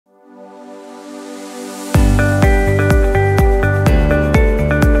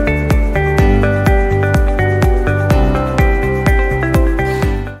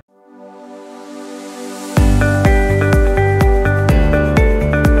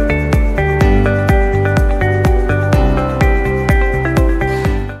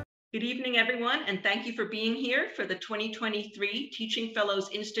for being here for the 2023 Teaching Fellows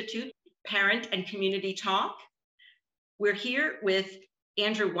Institute Parent and Community Talk. We're here with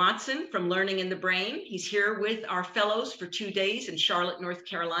Andrew Watson from Learning in the Brain. He's here with our fellows for 2 days in Charlotte, North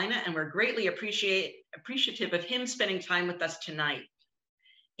Carolina, and we're greatly appreciative of him spending time with us tonight.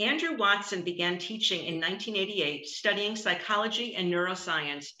 Andrew Watson began teaching in 1988, studying psychology and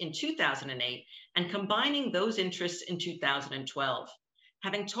neuroscience in 2008, and combining those interests in 2012.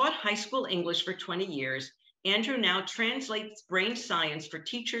 Having taught high school English for 20 years, Andrew now translates brain science for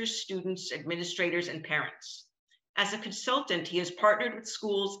teachers, students, administrators, and parents. As a consultant, he has partnered with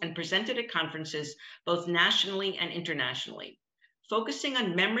schools and presented at conferences, both nationally and internationally. Focusing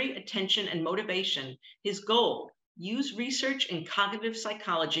on memory, attention, and motivation, his goal: use research in cognitive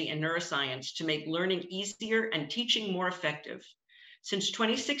psychology and neuroscience to make learning easier and teaching more effective. Since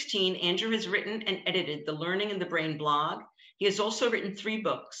 2016, Andrew has written and edited the Learning in the Brain blog. He has also written 3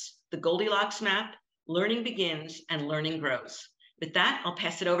 books: The Goldilocks Map, Learning Begins, and Learning Grows. With that, I'll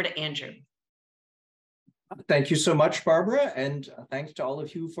pass it over to Andrew. Thank you so much, Barbara, and thanks to all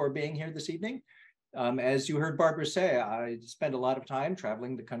of you for being here this evening. As you heard Barbara say, I spend a lot of time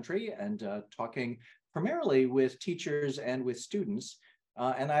traveling the country and talking primarily with teachers and with students.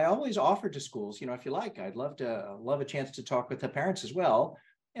 And I always offer to schools, if you like, I'd love a chance to talk with the parents as well.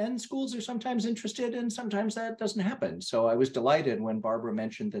 And schools are sometimes interested, and sometimes that doesn't happen. So I was delighted when Barbara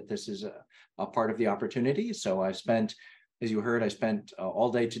mentioned that this is a part of the opportunity. So I spent, as you heard, I spent all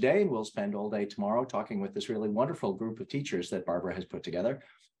day today, and we'll spend all day tomorrow talking with this really wonderful group of teachers that Barbara has put together.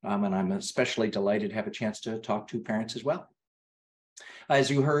 And I'm especially delighted to have a chance to talk to parents as well. As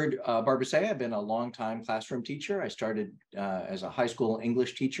you heard Barbara say, I've been a longtime classroom teacher. I started as a high school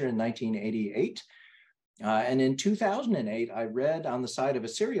English teacher in 1988. And in 2008, I read on the side of a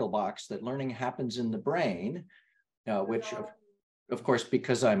cereal box that learning happens in the brain, which, of course,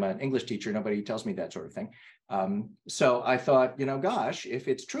 because I'm an English teacher, nobody tells me that sort of thing. So I thought, gosh, if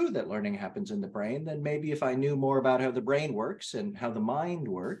it's true that learning happens in the brain, then maybe if I knew more about how the brain works and how the mind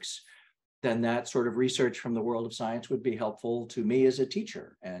works, then that sort of research from the world of science would be helpful to me as a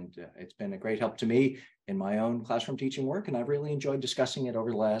teacher. And it's been a great help to me in my own classroom teaching work. And I've really enjoyed discussing it over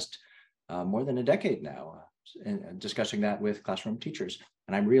the last more than a decade now, and discussing that with classroom teachers.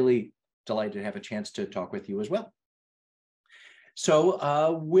 And I'm really delighted to have a chance to talk with you as well.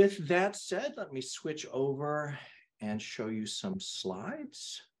 So with that said, let me switch over and show you some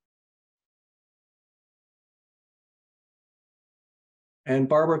slides. And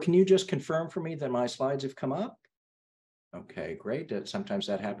Barbara, can you just confirm for me that my slides have come up? Okay, great. Sometimes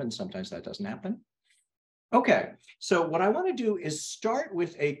that happens, sometimes that doesn't happen. Okay, so what I want to do is start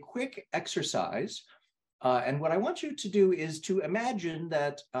with a quick exercise. And what I want you to do is to imagine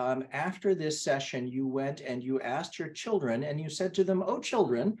that after this session, you went and you asked your children and you said to them, "Oh,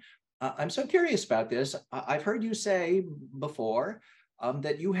 children, I'm so curious about this. I've heard you say before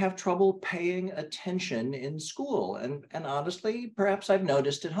that you have trouble paying attention in school. And honestly, perhaps I've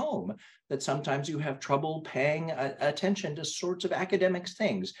noticed at home that sometimes you have trouble paying attention to sorts of academic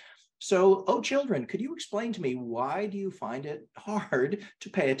things. So, oh, children, could you explain to me, why do you find it hard to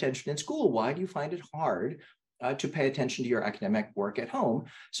pay attention in school? Why do you find it hard to pay attention to your academic work at home?"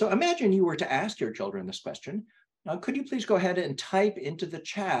 So imagine you were to ask your children this question. Could you please go ahead and type into the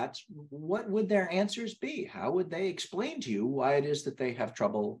chat, what would their answers be? How would they explain to you why it is that they have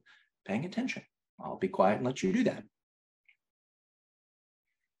trouble paying attention? I'll be quiet and let you do that.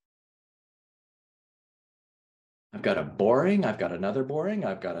 I've got a boring, I've got another boring,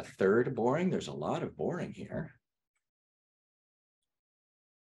 I've got a third boring. There's a lot of boring here.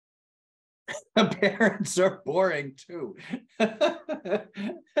 Parents are boring too.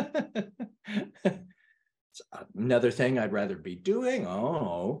 Another thing I'd rather be doing.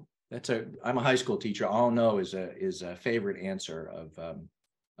 Oh, I'm a high school teacher. Oh no is a favorite answer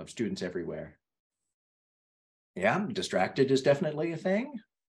of students everywhere. Yeah, distracted is definitely a thing.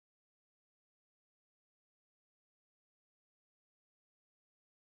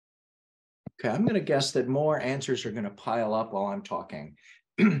 Okay, I'm going to guess that more answers are going to pile up while I'm talking.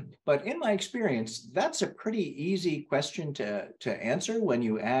 But in my experience, that's a pretty easy question to answer when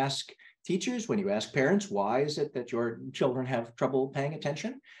you ask teachers, when you ask parents, why is it that your children have trouble paying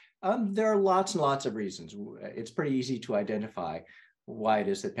attention? There are lots and lots of reasons. It's pretty easy to identify why it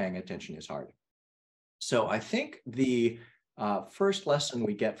is that paying attention is hard. So I think the first lesson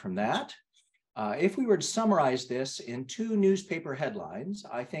we get from that, if we were to summarize this in 2 newspaper headlines,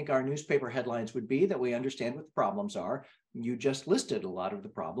 I think our newspaper headlines would be that we understand what the problems are. You just listed a lot of the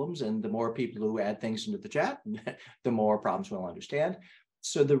problems, and the more people who add things into the chat, the more problems we'll understand.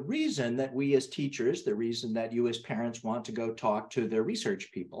 So the reason that we as teachers, the reason that you as parents want to go talk to the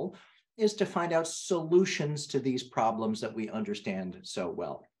research people is to find out solutions to these problems that we understand so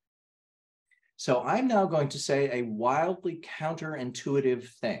well. So I'm now going to say a wildly counterintuitive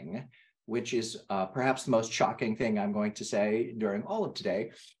thing, which is perhaps the most shocking thing I'm going to say during all of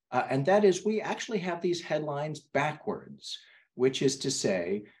today. And that is, we actually have these headlines backwards, which is to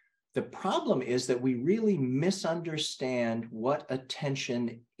say, the problem is that we really misunderstand what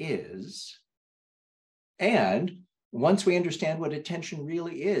attention is. And once we understand what attention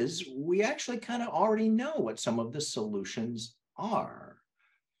really is, we actually kind of already know what some of the solutions are.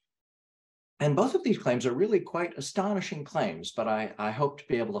 And both of these claims are really quite astonishing claims, but I hope to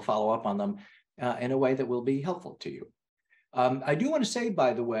be able to follow up on them in a way that will be helpful to you. I do want to say,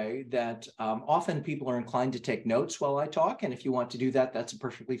 by the way, that often people are inclined to take notes while I talk, and if you want to do that, that's a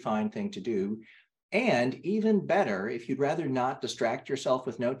perfectly fine thing to do. And even better, if you'd rather not distract yourself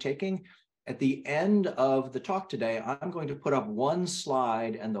with note-taking, at the end of the talk today, I'm going to put up one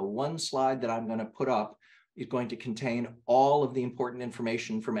slide, and the one slide that I'm going to put up is going to contain all of the important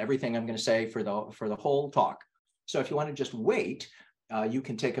information from everything I'm going to say for the whole talk. So if you want to just wait, you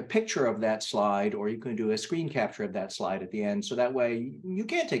can take a picture of that slide, or you can do a screen capture of that slide at the end. So that way you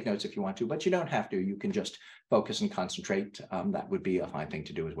can take notes if you want to, but you don't have to. You can just focus and concentrate. That would be a fine thing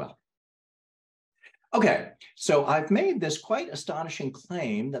to do as well. Okay, so I've made this quite astonishing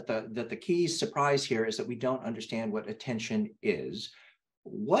claim that the key surprise here is that we don't understand what attention is.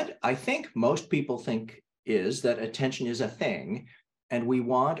 What I think most people think is that attention is a thing, and we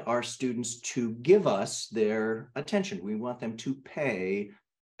want our students to give us their attention. We want them to pay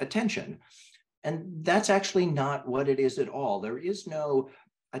attention. And that's actually not what it is at all. There is no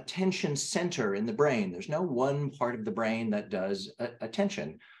attention center in the brain. There's no one part of the brain that does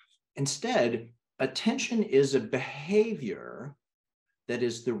attention. Instead, attention is a behavior that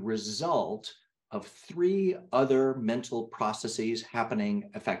is the result of three other mental processes happening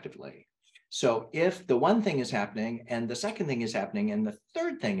effectively. So if the one thing is happening, and the second thing is happening, and the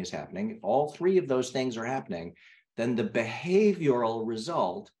third thing is happening, if all three of those things are happening, then the behavioral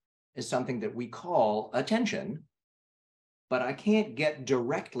result is something that we call attention, but I can't get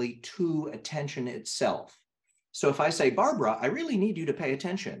directly to attention itself. So if I say, Barbara, I really need you to pay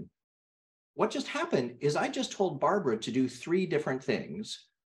attention, what just happened is I just told Barbara to do three different things,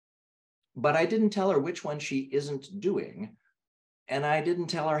 but I didn't tell her which one she isn't doing, and I didn't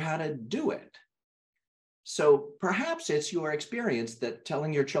tell her how to do it. So perhaps it's your experience that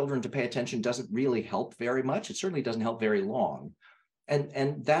telling your children to pay attention doesn't really help very much. It certainly doesn't help very long.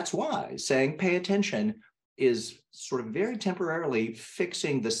 And that's why saying pay attention is sort of very temporarily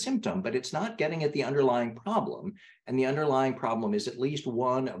fixing the symptom, but it's not getting at the underlying problem. And the underlying problem is at least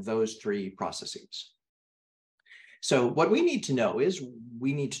one of those three processes. So what we need to know is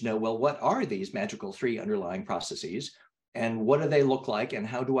we need to know, well, what are these magical three underlying processes? And what do they look like? And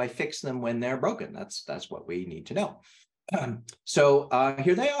how do I fix them when they're broken? That's what we need to know. So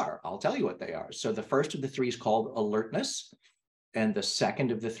here they are. I'll tell you what they are. So the first of the three is called alertness. And the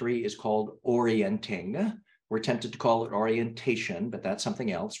second of the three is called orienting. We're tempted to call it orientation, but that's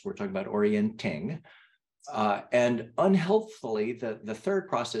something else. We're talking about orienting. And unhelpfully, the third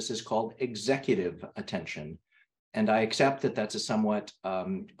process is called executive attention. And I accept that that's a somewhat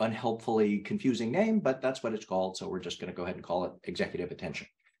unhelpfully confusing name, but that's what it's called. So we're just going to go ahead and call it executive attention.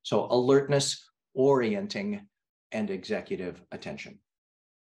 So alertness, orienting, and executive attention.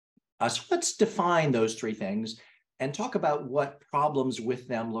 So let's define those three things and talk about what problems with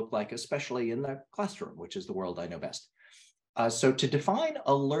them look like, especially in the classroom, which is the world I know best. So to define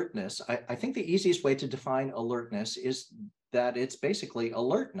alertness, I think the easiest way to define alertness is that it's basically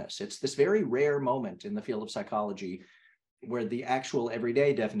alertness. It's this very rare moment in the field of psychology where the actual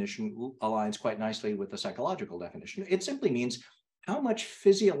everyday definition aligns quite nicely with the psychological definition. It simply means how much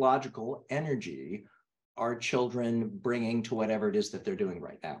physiological energy are children bringing to whatever it is that they're doing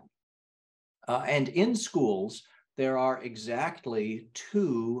right now. And in schools, there are exactly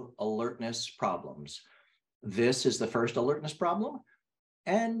two alertness problems. This is the first alertness problem,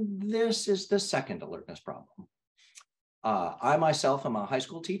 and this is the second alertness problem. I myself am a high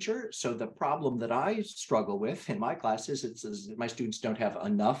school teacher, so the problem that I struggle with in my classes is that my students don't have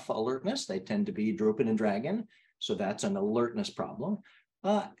enough alertness. They tend to be drooping and dragging, so that's an alertness problem.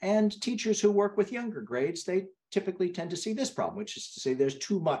 And teachers who work with younger grades, they typically tend to see this problem, which is to say there's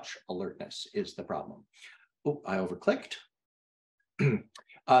too much alertness is the problem. Oh, I overclicked.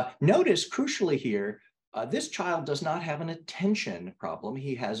 Notice crucially here This child does not have an attention problem.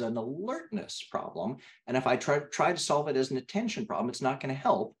 He has an alertness problem. And if I try to solve it as an attention problem, it's not going to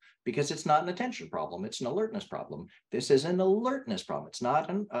help because it's not an attention problem. It's an alertness problem. This is an alertness problem. It's not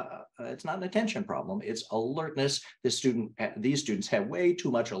an attention problem. It's alertness. These students have way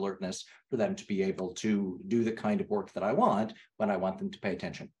too much alertness for them to be able to do the kind of work that I want when I want them to pay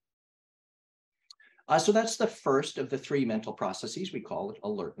attention. So that's the first of the three mental processes. We call it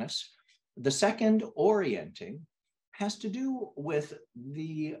alertness. The second, orienting, has to do with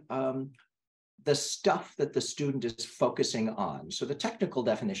the stuff that the student is focusing on. So the technical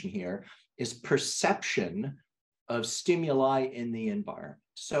definition here is perception of stimuli in the environment.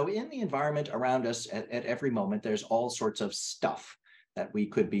 So in the environment around us at every moment, there's all sorts of stuff that we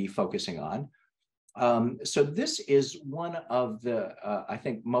could be focusing on. So this is one of the, I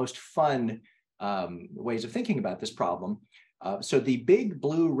think, most fun ways of thinking about this problem. So the big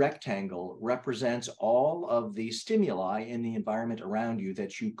blue rectangle represents all of the stimuli in the environment around you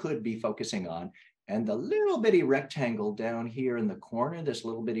that you could be focusing on. And the little bitty rectangle down here in the corner, this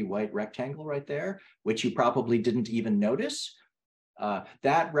little bitty white rectangle right there, which you probably didn't even notice,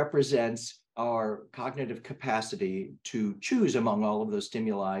 that represents our cognitive capacity to choose among all of those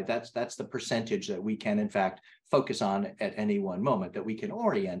stimuli. That's the percentage that we can, in fact, focus on at any one moment, that we can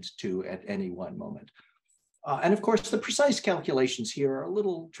orient to at any one moment. And of course, the precise calculations here are a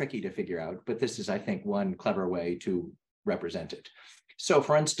little tricky to figure out, but this is, I think, one clever way to represent it. So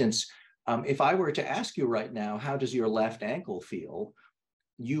for instance, if I were to ask you right now, how does your left ankle feel?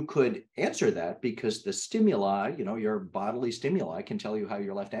 You could answer that because the stimuli, your bodily stimuli can tell you how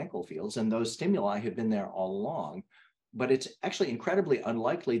your left ankle feels, and those stimuli have been there all along. But it's actually incredibly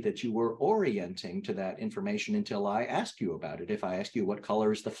unlikely that you were orienting to that information until I asked you about it. If I ask you what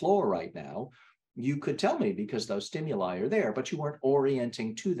color is the floor right now, you could tell me because those stimuli are there, but you weren't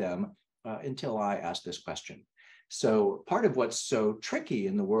orienting to them until I asked this question. So part of what's so tricky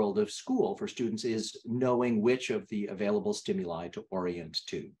in the world of school for students is knowing which of the available stimuli to orient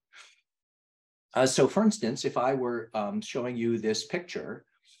to. So for instance, if I were showing you this picture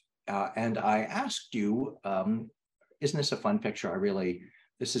and I asked you, isn't this a fun picture?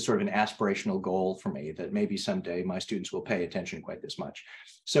 This is sort of an aspirational goal for me that maybe someday my students will pay attention quite this much.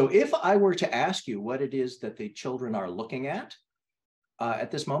 So if I were to ask you what it is that the children are looking at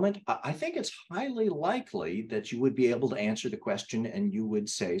this moment, I think it's highly likely that you would be able to answer the question and you would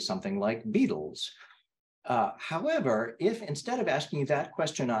say something like Beatles. However, if instead of asking you that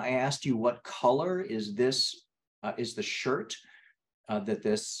question, I asked you what color is the shirt that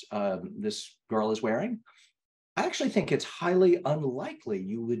this girl is wearing, I actually think it's highly unlikely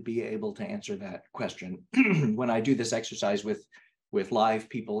you would be able to answer that question. When I do this exercise with live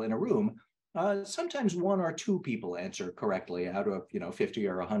people in a room, sometimes one or two people answer correctly out of 50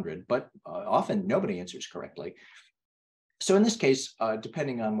 or 100, but often nobody answers correctly. So in this case,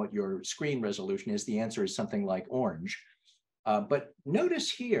 depending on what your screen resolution is, the answer is something like orange. But notice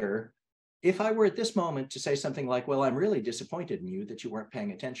here, if I were at this moment to say something like, well, I'm really disappointed in you that you weren't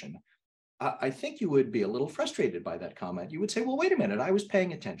paying attention, I think you would be a little frustrated by that comment. You would say, well, wait a minute, I was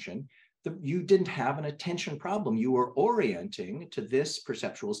paying attention. You didn't have an attention problem. You were orienting to this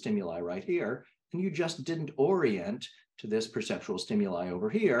perceptual stimuli right here, and you just didn't orient to this perceptual stimuli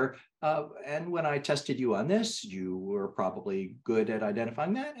over here. And when I tested you on this, you were probably good at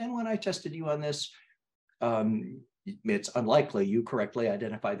identifying that. And when I tested you on this, it's unlikely you correctly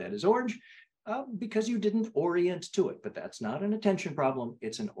identified that as orange because you didn't orient to it. But that's not an attention problem,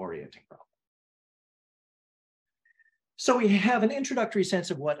 it's an orienting problem. So we have an introductory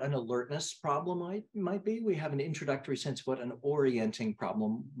sense of what an alertness problem might be. We have an introductory sense of what an orienting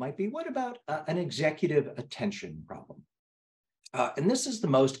problem might be. What about an executive attention problem? And this is the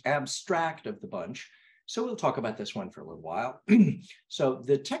most abstract of the bunch. So we'll talk about this one for a little while. So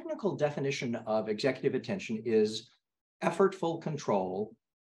the technical definition of executive attention is effortful control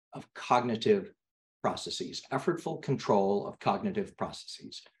of cognitive processes, effortful control of cognitive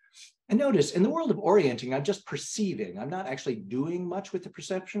processes. And notice, in the world of orienting, I'm just perceiving. I'm not actually doing much with the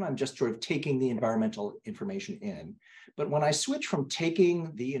perception. I'm just sort of taking the environmental information in. But when I switch from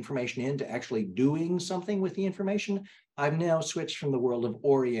taking the information in to actually doing something with the information, I've now switched from the world of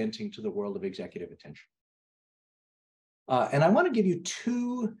orienting to the world of executive attention. And I want to give you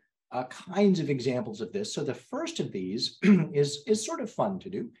two kinds of examples of this. So the first of these is sort of fun to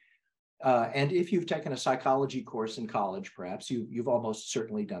do. And if you've taken a psychology course in college, perhaps you've almost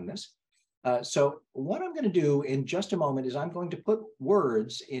certainly done this. So what I'm going to do in just a moment is I'm going to put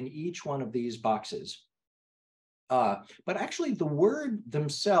words in each one of these boxes. But actually, the word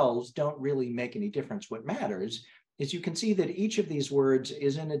themselves don't really make any difference. What matters is you can see that each of these words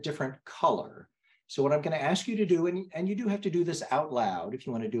is in a different color. So what I'm going to ask you to do, and you do have to do this out loud if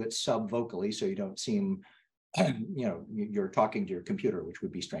you want to do it sub-vocally so you don't seem, you're talking to your computer, which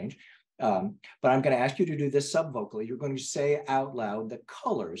would be strange. But I'm going to ask you to do this sub-vocally. You're going to say out loud the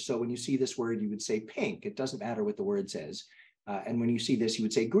colors. So when you see this word, you would say pink. It doesn't matter what the word says. And when you see this, you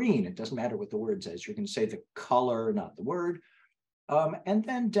would say green. It doesn't matter what the word says. You're going to say the color, not the word. And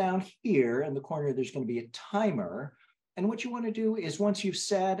then down here in the corner, there's going to be a timer. And what you want to do is once you've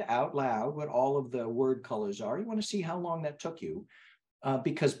said out loud what all of the word colors are, you want to see how long that took you,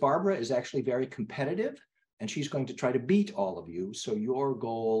 because Barbara is actually very competitive and she's going to try to beat all of you. So your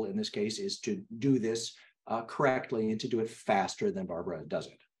goal in this case is to do this correctly and to do it faster than Barbara does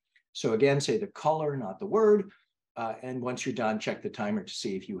it. So again, say the color, not the word. And once you're done, check the timer to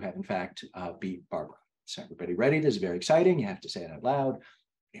see if you have in fact beat Barbara. So everybody ready? This is very exciting. You have to say it out loud.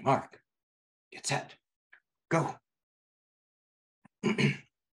 Okay, Mark, get set, go.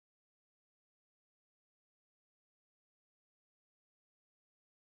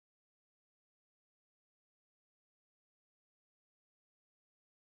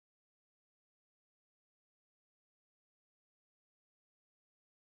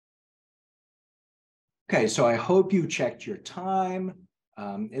 Okay, so I hope you checked your time.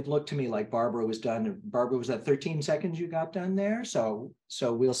 It looked to me like Barbara was done. Barbara, was that 13 seconds you got done there? So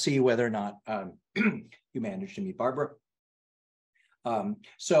we'll see whether or not you managed to meet Barbara.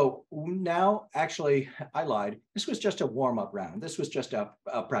 So now, actually, I lied. This was just a warm-up round. This was just a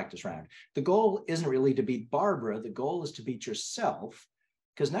practice round. The goal isn't really to beat Barbara. The goal is to beat yourself,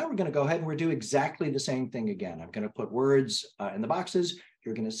 because now we're going to go ahead and we're do exactly the same thing again. I'm going to put words in the boxes.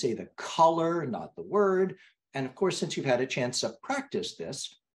 You're going to say the color, not the word. And of course, since you've had a chance to practice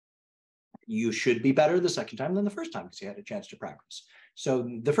this, you should be better the second time than the first time because you had a chance to practice. So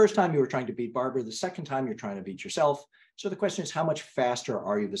the first time you were trying to beat Barbara, the second time you're trying to beat yourself. So the question is, how much faster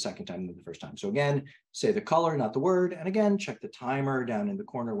are you the second time than the first time? So again, say the color, not the word. And again, check the timer down in the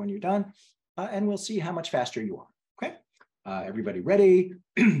corner when you're done. And we'll see how much faster you are. Okay. Everybody ready?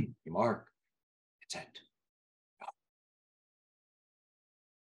 Mark, it's set.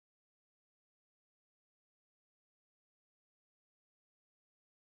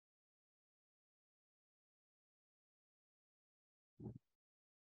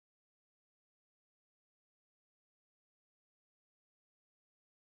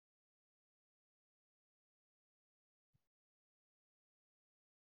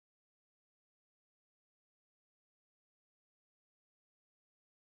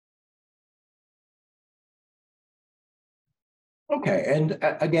 Okay, and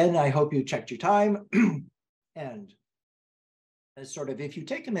again, I hope you checked your time. And sort of, if you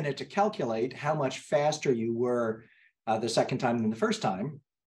take a minute to calculate how much faster you were the second time than the first time,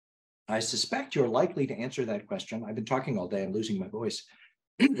 I suspect you're likely to answer that question. I've been talking all day, I'm losing my voice.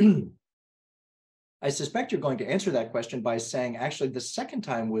 I suspect you're going to answer that question by saying, actually, the second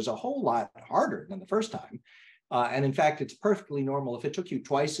time was a whole lot harder than the first time. And in fact, it's perfectly normal. If it took you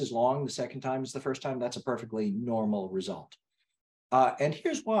twice as long the second time as the first time, that's a perfectly normal result. And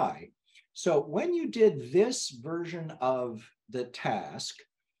here's why. So when you did this version of the task,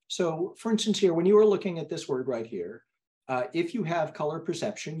 so for instance here, when you were looking at this word right here, if you have color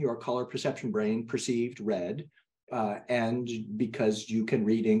perception, your color perception brain perceived red, and because you can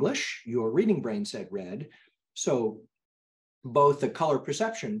read English, your reading brain said red. So both the color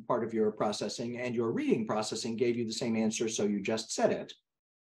perception part of your processing and your reading processing gave you the same answer, so you just said it.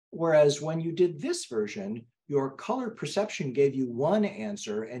 Whereas when you did this version, your color perception gave you one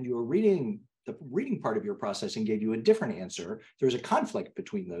answer and your the reading part of your processing gave you a different answer. There's a conflict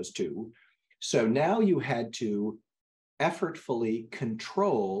between those two. So now you had to effortfully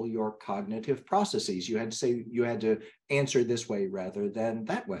control your cognitive processes. You had to answer this way rather than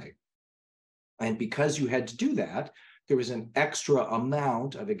that way. And because you had to do that, there was an extra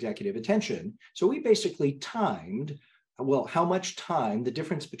amount of executive attention. So we basically timed, well, how much time, the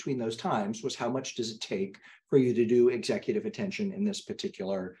difference between those times was how much does it take for you to do executive attention in this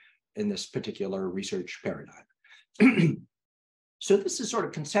particular research paradigm. So this is sort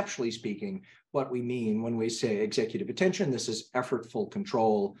of conceptually speaking what we mean when we say executive attention. This is effortful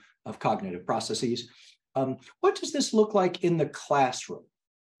control of cognitive processes. What does this look like in the classroom?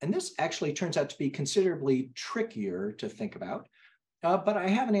 And this actually turns out to be considerably trickier to think about, but I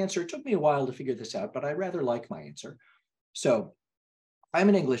have an answer. It took me a while to figure this out, but I rather like my answer. So I'm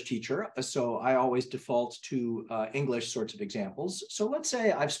an English teacher, so I always default to English sorts of examples. So let's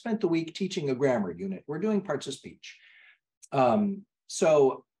say I've spent the week teaching a grammar unit. We're doing parts of speech. At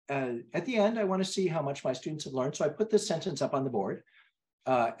the end, I want to see how much my students have learned. So I put this sentence up on the board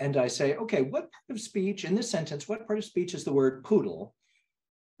and I say, okay, what part of speech in this sentence, what part of speech is the word poodle?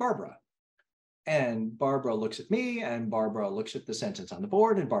 Barbara. And Barbara looks at me, and Barbara looks at the sentence on the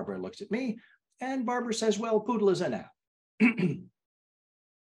board, and Barbara looks at me, and Barbara says, well, poodle is a noun.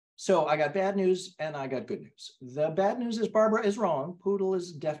 So I got bad news and I got good news. The bad news is Barbara is wrong. Poodle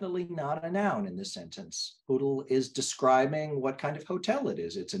is definitely not a noun in this sentence. Poodle is describing what kind of hotel it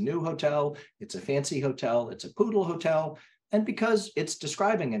is. It's a new hotel, it's a fancy hotel, it's a poodle hotel. And because it's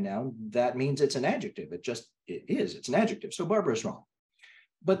describing a noun, that means it's an adjective. It's an adjective. So Barbara's wrong.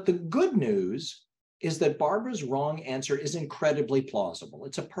 But the good news is that Barbara's wrong answer is incredibly plausible.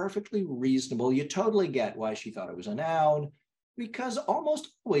 It's a perfectly reasonable, you totally get why she thought it was a noun, because almost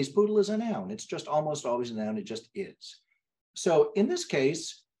always poodle is a noun. It's just almost always a noun, it just is. So in this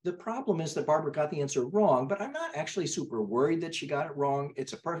case, the problem is that Barbara got the answer wrong, but I'm not actually super worried that she got it wrong.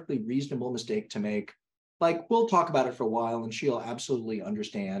 It's a perfectly reasonable mistake to make. Like, we'll talk about it for a while and she'll absolutely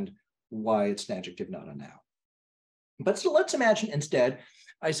understand why it's an adjective, not a noun. But so let's imagine instead,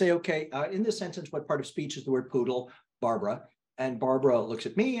 I say, okay, in this sentence, what part of speech is the word poodle? Barbara. And Barbara looks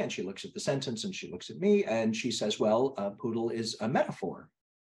at me and she looks at the sentence and she looks at me and she says, well, poodle is a metaphor.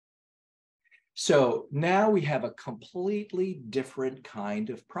 So now we have a completely different kind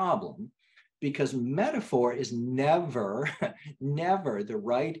of problem, because metaphor is never, never the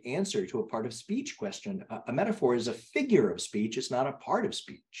right answer to a part of speech question. A metaphor is a figure of speech. It's not a part of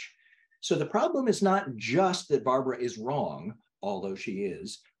speech. So the problem is not just that Barbara is wrong, although she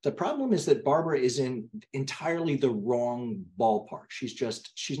is. The problem is that Barbara is in entirely the wrong ballpark.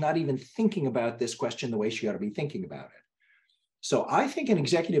 She's not even thinking about this question the way she ought to be thinking about it. So I think an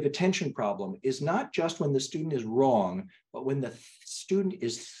executive attention problem is not just when the student is wrong, but when the student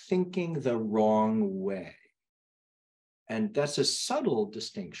is thinking the wrong way. And that's a subtle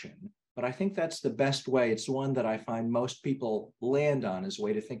distinction, but I think that's the best way. It's the one that I find most people land on as a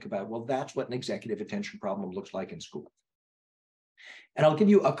way to think about, well, that's what an executive attention problem looks like in school. And I'll give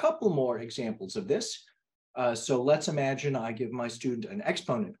you a couple more examples of this. So let's imagine I give my student an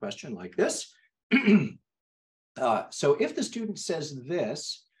exponent question like this. So if the student says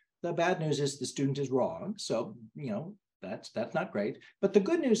this, the bad news is the student is wrong. So, that's not great. But the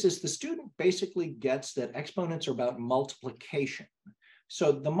good news is the student basically gets that exponents are about multiplication.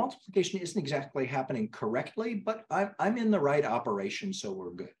 So the multiplication isn't exactly happening correctly, but I'm in the right operation, so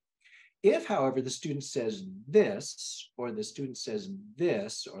we're good. If, however, the student says this, or the student says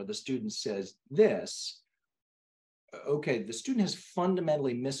this, or the student says this, okay, the student has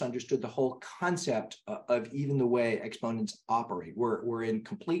fundamentally misunderstood the whole concept of even the way exponents operate. We're in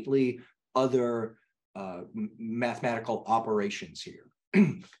completely other mathematical operations here.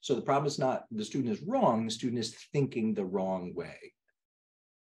 So the problem is not the student is wrong, the student is thinking the wrong way.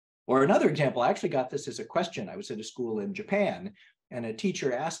 Or another example, I actually got this as a question. I was at a school in Japan, and a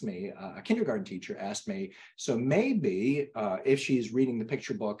teacher asked me, a kindergarten teacher asked me, so maybe if she's reading the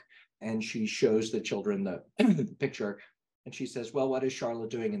picture book and she shows the children the picture, and she says, well, what is Charlotte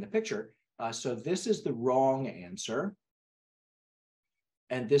doing in the picture? So this is the wrong answer.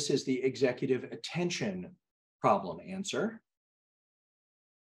 And this is the executive attention problem answer.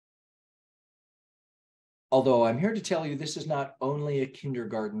 Although I'm here to tell you this is not only a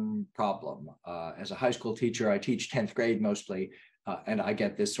kindergarten problem. As a high school teacher, I teach 10th grade mostly, and I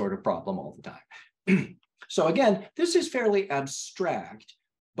get this sort of problem all the time. So again, this is fairly abstract,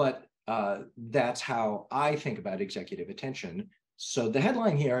 but that's how I think about executive attention. So the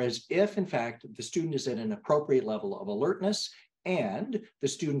headline here is, if in fact the student is at an appropriate level of alertness and the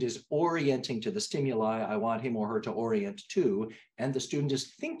student is orienting to the stimuli I want him or her to orient to, and the student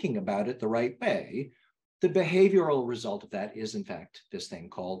is thinking about it the right way, the behavioral result of that is in fact this thing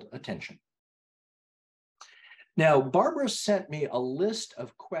called attention. Now, Barbara sent me a list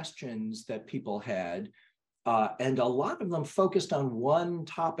of questions that people had, and a lot of them focused on one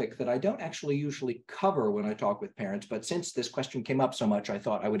topic that I don't actually usually cover when I talk with parents, but since this question came up so much, I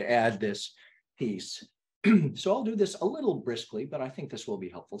thought I would add this piece. So I'll do this a little briskly, but I think this will be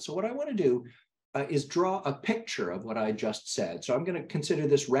helpful. So what I want to do is draw a picture of what I just said. So I'm going to consider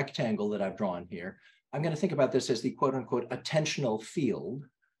this rectangle that I've drawn here. I'm going to think about this as the quote unquote attentional field.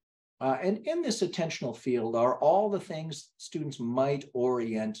 And in this attentional field are all the things students might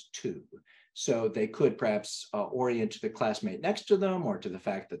orient to. So they could perhaps orient to the classmate next to them, or to the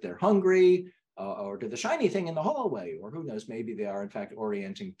fact that they're hungry, or to the shiny thing in the hallway, or who knows, maybe they are in fact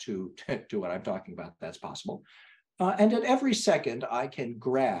orienting to what I'm talking about. That's possible. And at every second, I can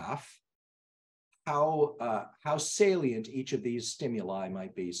graph how salient each of these stimuli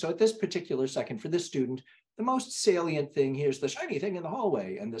might be. So at this particular second, for this student, the most salient thing here is the shiny thing in the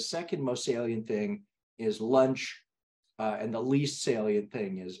hallway, and the second most salient thing is lunch, and the least salient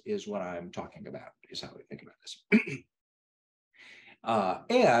thing is what I'm talking about, is how I think about this.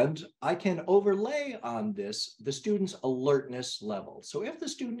 And I can overlay on this the student's alertness level. So if the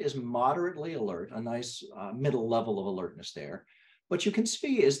student is moderately alert, a nice middle level of alertness there, what you can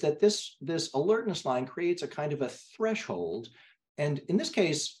see is that this alertness line creates a kind of a threshold. And in this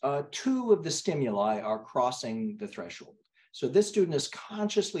case, two of the stimuli are crossing the threshold. So this student is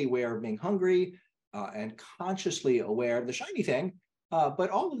consciously aware of being hungry and consciously aware of the shiny thing, but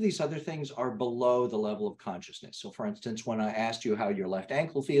all of these other things are below the level of consciousness. So for instance, when I asked you how your left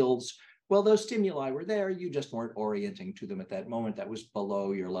ankle feels, well, those stimuli were there, you just weren't orienting to them at that moment. That was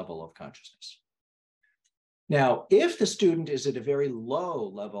below your level of consciousness. Now, if the student is at a very low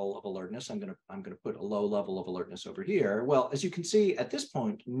level of alertness, I'm going to put a low level of alertness over here. Well, as you can see at this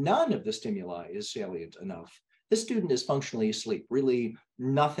point, none of the stimuli is salient enough. This student is functionally asleep. Really,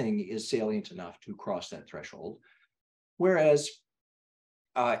 nothing is salient enough to cross that threshold. Whereas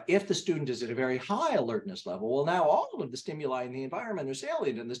if the student is at a very high alertness level, well, now all of the stimuli in the environment are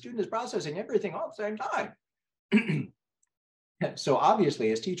salient and the student is processing everything all at the same time. So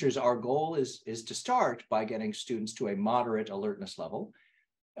obviously, as teachers, our goal is to start by getting students to a moderate alertness level.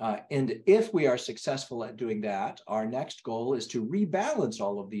 And if we are successful at doing that, our next goal is to rebalance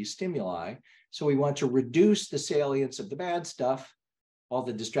all of these stimuli. So we want to reduce the salience of the bad stuff, all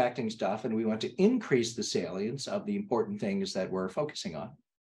the distracting stuff, and we want to increase the salience of the important things that we're focusing on.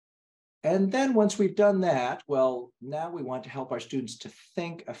 And then once we've done that, well, now we want to help our students to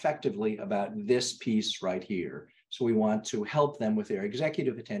think effectively about this piece right here. So we want to help them with their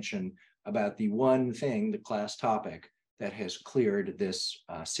executive attention about the one thing, the class topic, that has cleared this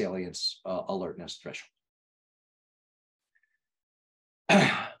salience alertness threshold.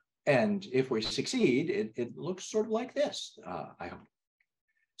 And if we succeed, it looks sort of like this, I hope.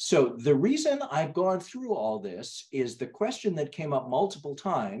 So the reason I've gone through all this is the question that came up multiple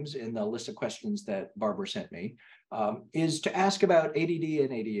times in the list of questions that Barbara sent me is to ask about ADD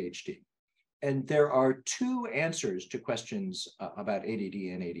and ADHD. And there are two answers to questions about ADD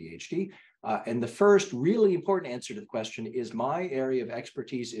and ADHD. And the first really important answer to the question is my area of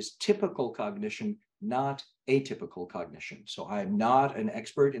expertise is typical cognition, not atypical cognition. So I'm not an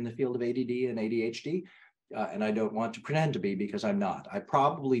expert in the field of ADD and ADHD, and I don't want to pretend to be because I'm not. I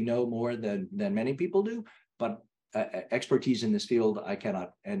probably know more than many people do, but expertise in this field I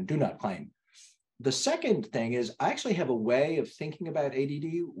cannot and do not claim. The second thing is I actually have a way of thinking about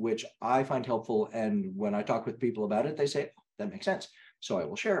ADD, which I find helpful. And when I talk with people about it, they say, oh, that makes sense. So I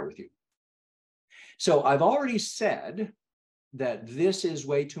will share it with you. So I've already said that this is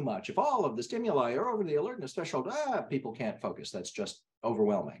way too much. If all of the stimuli are over the alertness threshold, people can't focus. That's just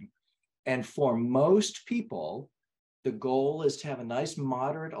overwhelming. And for most people, the goal is to have a nice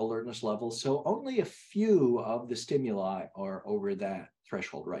moderate alertness level. So only a few of the stimuli are over that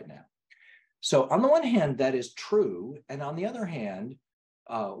threshold right now. So on the one hand, that is true. And on the other hand,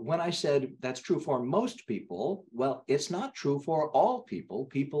 when I said that's true for most people, well, it's not true for all people.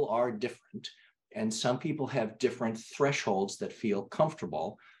 People are different. And some people have different thresholds that feel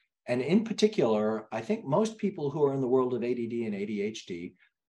comfortable. And in particular, I think most people who are in the world of ADD and ADHD,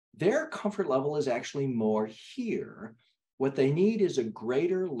 their comfort level is actually more here. What they need is a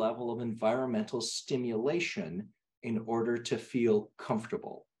greater level of environmental stimulation in order to feel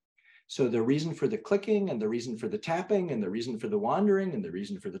comfortable. So the reason for the clicking and the reason for the tapping and the reason for the wandering and the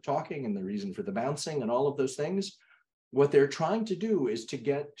reason for the talking and the reason for the bouncing and all of those things, what they're trying to do is to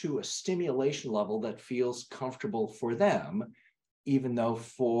get to a stimulation level that feels comfortable for them, even though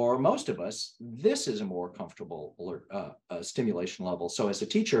for most of us, this is a more comfortable stimulation level. So as a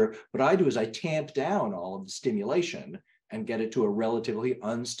teacher, what I do is I tamp down all of the stimulation and get it to a relatively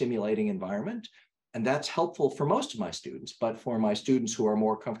unstimulating environment. And that's helpful for most of my students. But for my students who are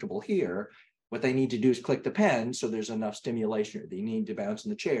more comfortable here, what they need to do is click the pen so there's enough stimulation. They need to bounce in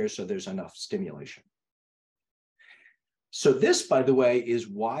the chair so there's enough stimulation. So this, by the way, is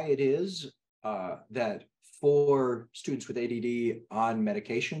why it is that for students with ADD on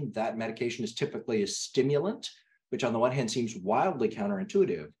medication, that medication is typically a stimulant, which on the one hand seems wildly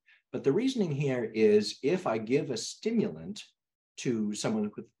counterintuitive. But the reasoning here is if I give a stimulant to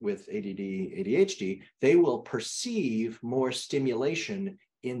someone with ADD, ADHD, they will perceive more stimulation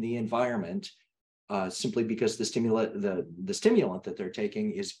in the environment simply because the stimulant that they're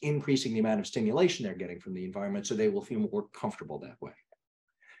taking is increasing the amount of stimulation they're getting from the environment, so they will feel more comfortable that way.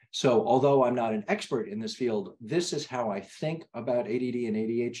 So although I'm not an expert in this field, this is how I think about ADD and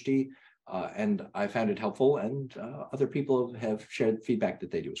ADHD, and I found it helpful, and other people have shared feedback that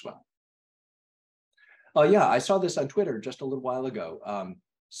they do as well. Yeah, I saw this on Twitter just a little while ago.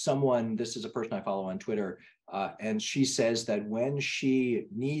 This is a person I follow on Twitter, and she says that when she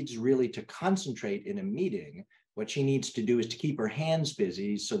needs really to concentrate in a meeting, What she needs to do is to keep her hands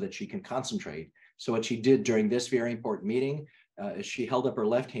busy so that she can concentrate. So what she did during this very important meeting is she held up her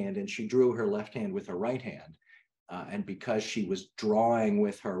left hand and she drew her left hand with her right hand. And because she was drawing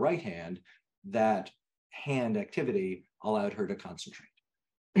with her right hand, that hand activity allowed her to concentrate.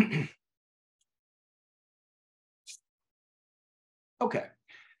 Okay.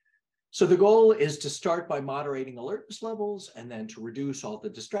 So the goal is to start by moderating alertness levels and then to reduce all the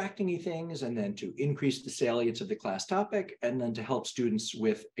distracting things and then to increase the salience of the class topic and then to help students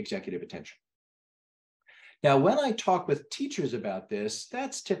with executive attention. Now, when I talk with teachers about this,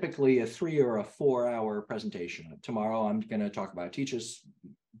 that's typically a 3 or a 4 hour presentation. Tomorrow, I'm going to talk about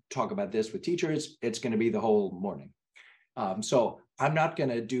this with teachers. It's going to be the whole morning. So I'm not going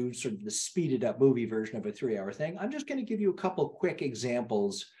to do sort of the speeded up movie version of a 3 hour thing. I'm just going to give you a couple quick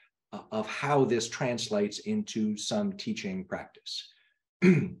examples of how this translates into some teaching practice.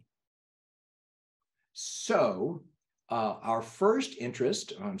 So our first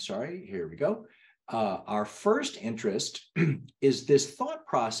interest, here we go. Our first interest is this thought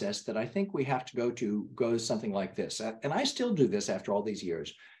process that I think we have to goes something like this. And I still do this after all these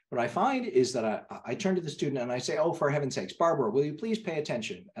years. What I find is that I turn to the student and I say, oh, for heaven's sakes, Barbara, will you please pay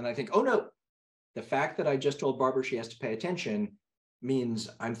attention? And I think, oh, no, the fact that I just told Barbara she has to pay attention means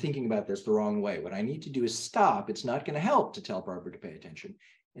I'm thinking about this the wrong way. What I need to do is stop. It's not going to help to tell Barbara to pay attention.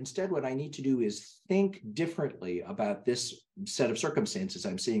 Instead, what I need to do is think differently about this set of circumstances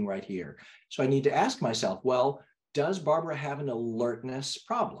I'm seeing right here. So I need to ask myself, well, does Barbara have an alertness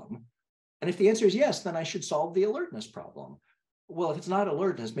problem? And if the answer is yes, then I should solve the alertness problem. Well, if it's not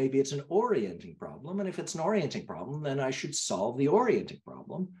alertness, maybe it's an orienting problem. And if it's an orienting problem, then I should solve the orienting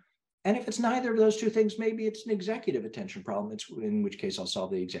problem. And if it's neither of those two things, maybe it's an executive attention problem, in which case I'll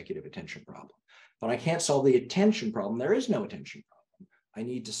solve the executive attention problem. But I can't solve the attention problem. There is no attention problem. I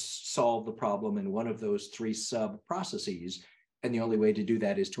need to solve the problem in one of those 3 sub-processes. And the only way to do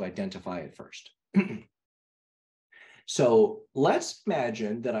that is to identify it first. So let's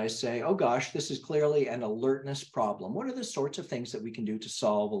imagine that I say, oh gosh, this is clearly an alertness problem. What are the sorts of things that we can do to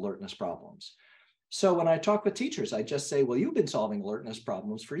solve alertness problems? So when I talk with teachers, I just say, well, you've been solving alertness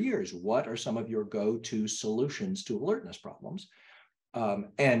problems for years. What are some of your go-to solutions to alertness problems?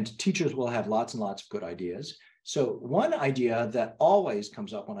 And teachers will have lots and lots of good ideas. So one idea that always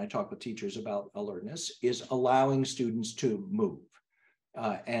comes up when I talk with teachers about alertness is allowing students to move.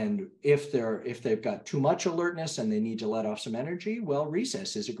 And if they've got too much alertness and they need to let off some energy, well,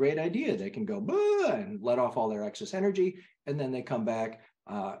 recess is a great idea. They can go and let off all their excess energy, and then they come back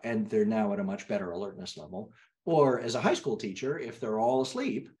and they're now at a much better alertness level. Or as a high school teacher, if they're all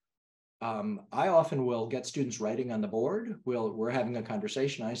asleep, I often will get students writing on the board. We're having a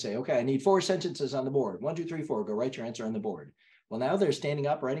conversation. I say, okay, I need 4 sentences on the board. 1, 2, 3, 4, go write your answer on the board. Well, now they're standing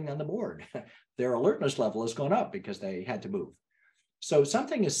up writing on the board. Their alertness level has gone up because they had to move. So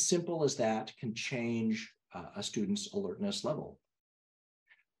something as simple as that can change a student's alertness level.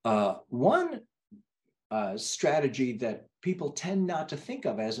 One strategy that people tend not to think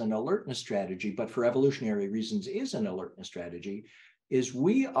of as an alertness strategy, but for evolutionary reasons is an alertness strategy, is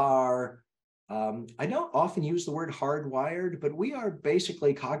we are, I don't often use the word hardwired, but we are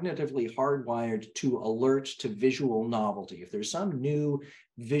basically cognitively hardwired to alert to visual novelty. If there's some new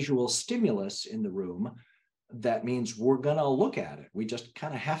visual stimulus in the room, that means we're going to look at it. We just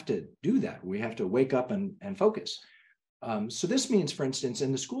kind of have to do that. We have to wake up and focus. So this means, for instance,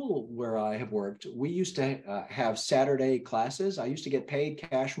 in the school where I have worked, we used to have Saturday classes. I used to get paid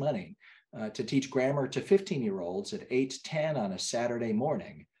cash money to teach grammar to 15-year-olds at 8:10 on a Saturday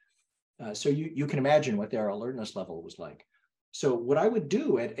morning. So you can imagine what their alertness level was like. So what I would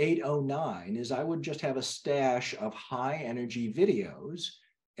do at 8:09 is I would just have a stash of high energy videos.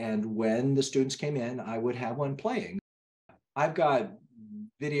 And when the students came in, I would have one playing. I've got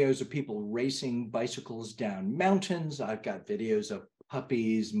videos of people racing bicycles down mountains. I've got videos of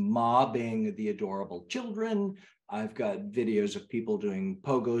puppies mobbing the adorable children. I've got videos of people doing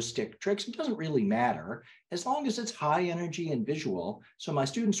pogo stick tricks. It doesn't really matter as long as it's high energy and visual. So my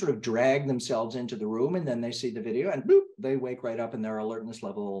students sort of drag themselves into the room and then they see the video and boop, they wake right up and their alertness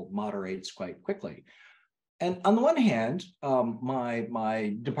level moderates quite quickly. And on the one hand,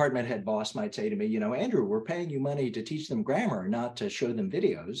 my department head boss might say to me, you know, Andrew, we're paying you money to teach them grammar, not to show them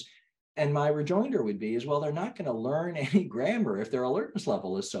videos. And my rejoinder would be, well, they're not going to learn any grammar if their alertness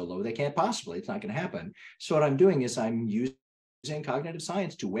level is so low. They can't possibly, it's not going to happen. So what I'm doing is I'm using cognitive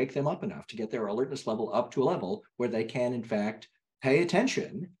science to wake them up enough to get their alertness level up to a level where they can, in fact, pay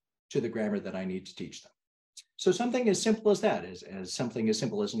attention to the grammar that I need to teach them. So something as simple as that, as something as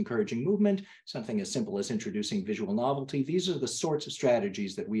simple as encouraging movement, something as simple as introducing visual novelty, these are the sorts of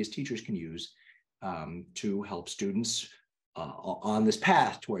strategies that we as teachers can use to help students on this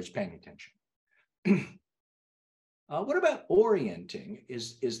path towards paying attention. What about orienting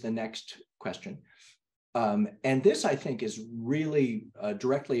is the next question. And this, I think, is really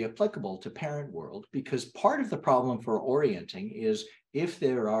directly applicable to parent world, because part of the problem for orienting is if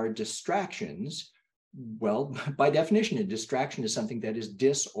there are distractions, well, by definition, a distraction is something that is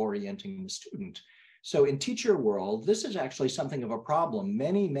disorienting the student. So in teacher world, this is actually something of a problem.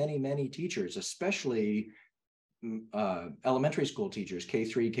 Many teachers, especially elementary school teachers,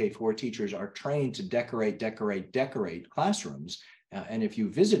 K3, K4 teachers, are trained to decorate classrooms. And if you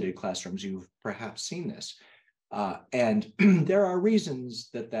visited classrooms, you've perhaps seen this. And there are reasons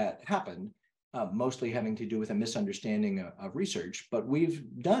that happened, mostly having to do with a misunderstanding of research. But we've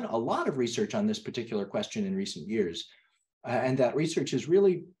done a lot of research on this particular question in recent years. And that research is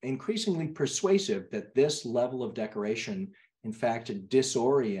really increasingly persuasive that this level of decoration, in fact,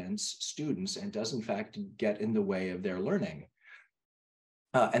 disorients students and does, in fact, get in the way of their learning.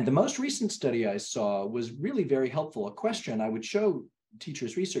 And the most recent study I saw was really very helpful. A question I would show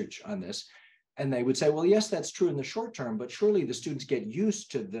teachers research on this, and they would say, well, yes, that's true in the short term, but surely the students get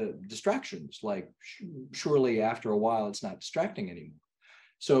used to the distractions. Like, surely after a while, it's not distracting anymore.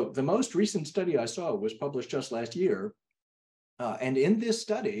 So the most recent study I saw was published just last year. And in this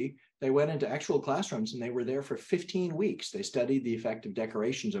study, they went into actual classrooms and they were there for 15 weeks. They studied the effect of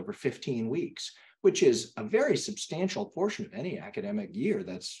decorations over 15 weeks, which is a very substantial portion of any academic year.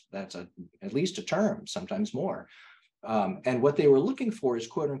 That's at least a term, sometimes more. And what they were looking for is,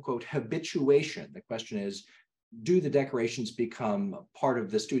 quote unquote, habituation. The question is, do the decorations become part of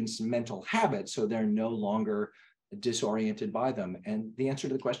the student's mental habit so they're no longer disoriented by them? And the answer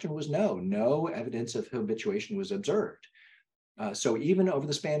to the question was no. No evidence of habituation was observed. So even over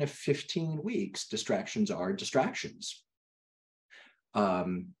the span of 15 weeks, distractions are distractions.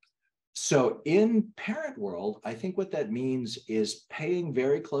 So in parent world, I think what that means is paying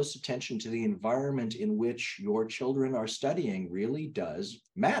very close attention to the environment in which your children are studying really does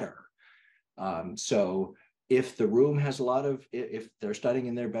matter. So if the room has a lot of, if they're studying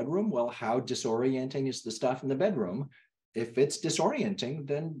in their bedroom, well, how disorienting is the stuff in the bedroom? If it's disorienting,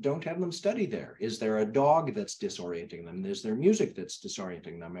 then don't have them study there. Is there a dog that's disorienting them? Is there music that's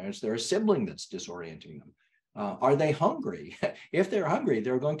disorienting them? Is there a sibling that's disorienting them? Are they hungry? If they're hungry,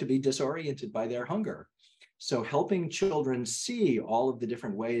 they're going to be disoriented by their hunger. So helping children see all of the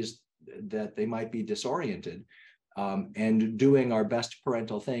different ways that they might be disoriented, and doing our best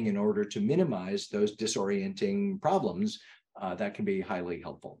parental thing in order to minimize those disorienting problems, that can be highly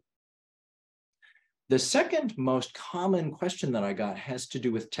helpful. The second most common question that I got has to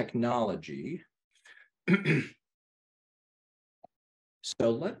do with technology. So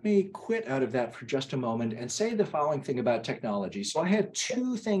let me quit out of that for just a moment and say the following thing about technology. So I have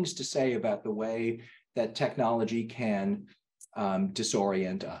two things to say about the way that technology can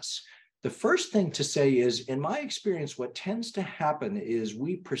disorient us. The first thing to say is, in my experience, what tends to happen is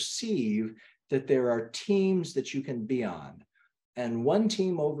we perceive that there are teams that you can be on. And one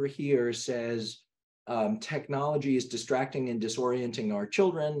team over here says, technology is distracting and disorienting our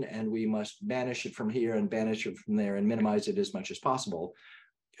children, and we must banish it from here and banish it from there and minimize it as much as possible.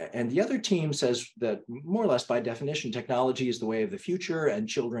 And the other team says that, more or less by definition, technology is the way of the future, and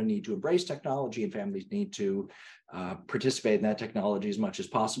children need to embrace technology, and families need to participate in that technology as much as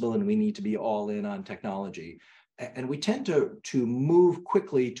possible, and we need to be all in on technology. And we tend to move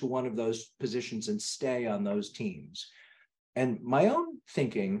quickly to one of those positions and stay on those teams. And my own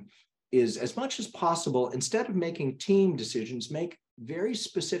thinking is, as much as possible, instead of making team decisions, make very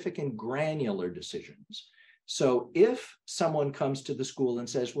specific and granular decisions. So if someone comes to the school and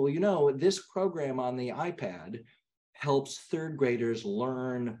says, well, you know, this program on the iPad helps third graders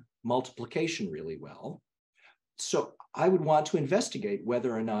learn multiplication really well, so I would want to investigate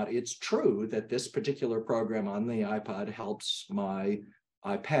whether or not it's true that this particular program on the iPad helps my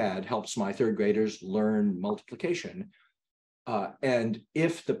third graders learn multiplication. And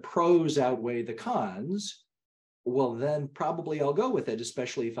if the pros outweigh the cons, well, then probably I'll go with it,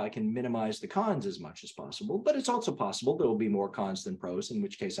 especially if I can minimize the cons as much as possible. But it's also possible there will be more cons than pros, in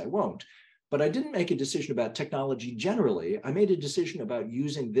which case I won't. But I didn't make a decision about technology generally. I made a decision about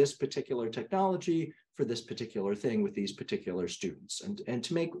using this particular technology for this particular thing with these particular students, and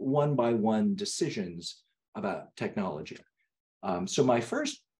to make one-by-one decisions about technology. So my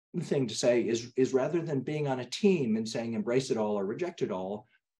first thing to say is rather than being on a team and saying embrace it all or reject it all,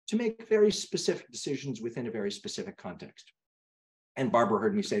 to make very specific decisions within a very specific context. And Barbara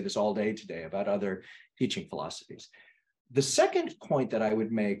heard me say this all day today about other teaching philosophies. The second point that I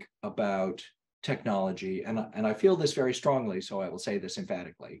would make about technology, and I feel this very strongly, so I will say this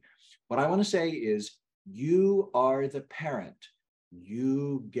emphatically, What I want to say is you are the parent.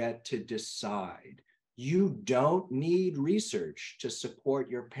 You get to decide. You don't need research to support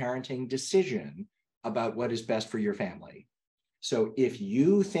your parenting decision about what is best for your family. So if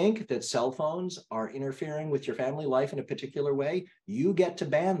you think that cell phones are interfering with your family life in a particular way, you get to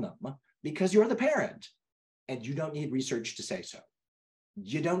ban them because you're the parent and you don't need research to say so.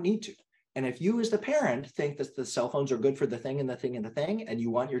 You don't need to. And if you as the parent think that the cell phones are good for the thing and the thing and the thing, and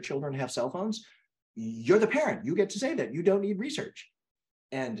you want your children to have cell phones, you're the parent. You get to say that. You don't need research.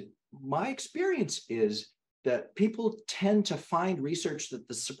 And my experience is that people tend to find research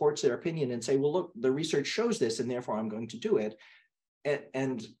that supports their opinion and say, well, look, the research shows this, and therefore I'm going to do it.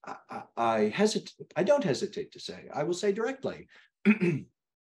 And I don't hesitate to say, I will say directly,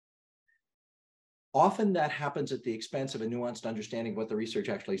 often that happens at the expense of a nuanced understanding of what the research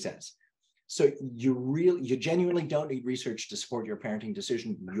actually says. So you genuinely don't need research to support your parenting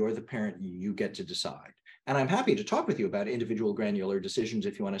decision. You're the parent, you get to decide. And I'm happy to talk with you about individual granular decisions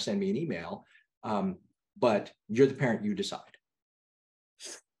if you want to send me an email, but you're the parent, you decide.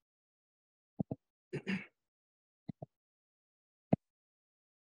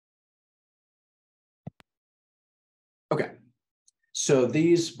 Okay, so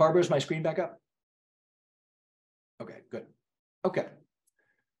Barbara, is my screen back up? Okay, good. Okay.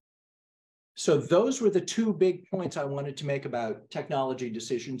 So those were the two big points I wanted to make about technology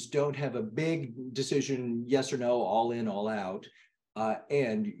decisions. Don't have a big decision, yes or no, all in, all out.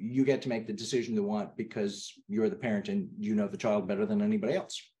 And you get to make the decision you want because you're the parent and you know the child better than anybody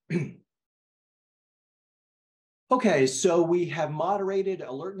else. Okay, so we have moderated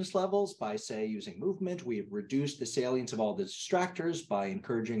alertness levels by, say, using movement. We have reduced the salience of all the distractors by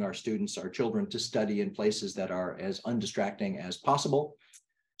encouraging our students, our children, to study in places that are as undistracting as possible.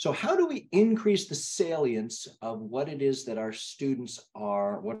 So how do we increase the salience of what it is that our students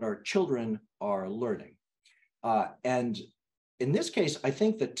are, what our children are learning? And in this case, I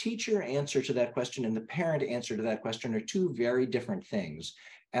think the teacher answer to that question and the parent answer to that question are two very different things.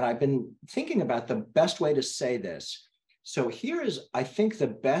 And I've been thinking about the best way to say this. So here is, I think, the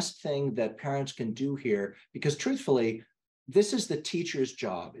best thing that parents can do here, because truthfully, this is the teacher's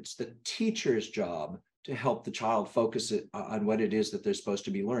job. It's the teacher's job to help the child focus on what it is that they're supposed to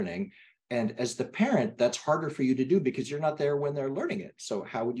be learning. And as the parent, that's harder for you to do because you're not there when they're learning it. So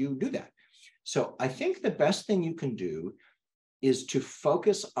how would you do that? So I think the best thing you can do is to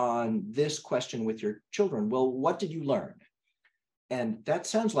focus on this question with your children. Well, what did you learn? And that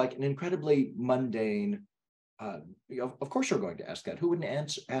sounds like an incredibly mundane, of course you're going to ask that. Who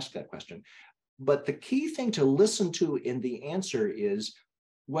wouldn't ask that question? But the key thing to listen to in the answer is,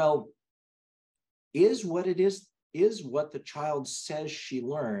 well, is what the child says she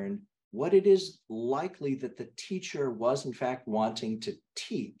learned, what it is likely that the teacher was in fact wanting to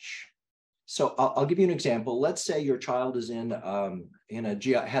teach? So I'll give you an example. Let's say your child is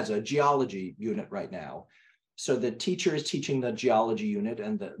has a geology unit right now. So the teacher is teaching the geology unit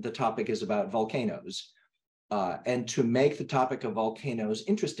and the topic is about volcanoes. And to make the topic of volcanoes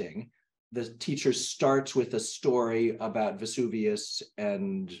interesting, the teacher starts with a story about Vesuvius,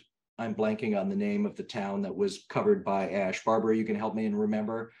 and I'm blanking on the name of the town that was covered by ash. Barbara, you can help me and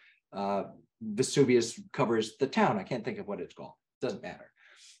remember. Vesuvius covers the town. I can't think of what it's called. Doesn't matter.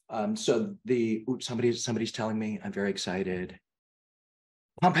 So somebody's telling me. I'm very excited.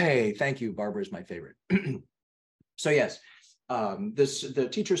 Pompeii. Thank you. Barbara is my favorite. So yes, the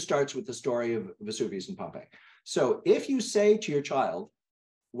teacher starts with the story of Vesuvius and Pompeii. So if you say to your child,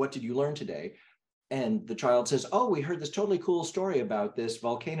 what did you learn today? And the child says, oh, we heard this totally cool story about this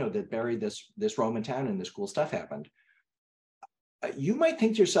volcano that buried this Roman town and this cool stuff happened. You might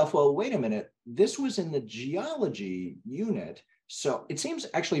think to yourself, well, wait a minute, this was in the geology unit. So it seems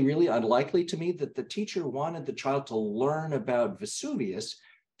actually really unlikely to me that the teacher wanted the child to learn about Vesuvius.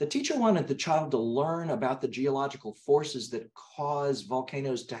 The teacher wanted the child to learn about the geological forces that cause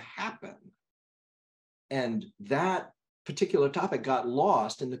volcanoes to happen. And that particular topic got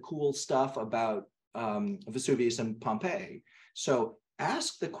lost in the cool stuff about Vesuvius and Pompeii. So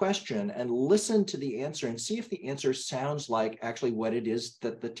ask the question and listen to the answer and see if the answer sounds like actually what it is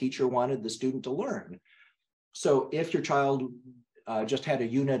that the teacher wanted the student to learn. So if your child just had a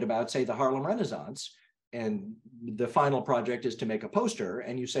unit about, say, the Harlem Renaissance, and the final project is to make a poster,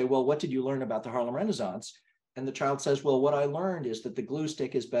 and you say, well, what did you learn about the Harlem Renaissance? And the child says, well, what I learned is that the glue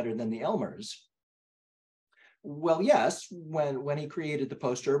stick is better than the Elmer's. Well, yes, when he created the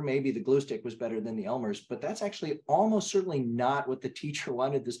poster, maybe the glue stick was better than the Elmer's, but that's actually almost certainly not what the teacher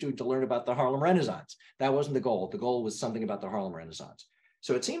wanted the student to learn about the Harlem Renaissance. That wasn't the goal. The goal was something about the Harlem Renaissance.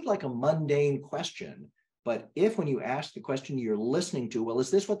 So it seems like a mundane question, But if when you ask the question you're listening to, well,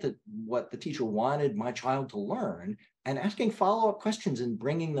 is this what the teacher wanted my child to learn? And asking follow-up questions and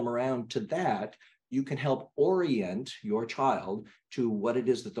bringing them around to that, you can help orient your child to what it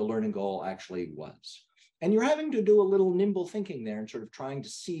is that the learning goal actually was. And you're having to do a little nimble thinking there and sort of trying to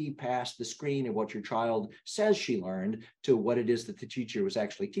see past the screen of what your child says she learned to what it is that the teacher was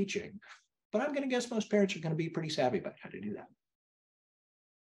actually teaching. But I'm going to guess most parents are going to be pretty savvy about how to do that.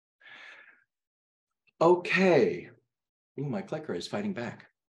 Okay. Ooh, my clicker is fighting back.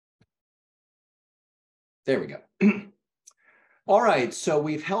 There we go. All right, so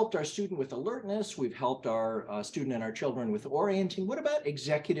we've helped our student with alertness. We've helped our student and our children with orienting. What about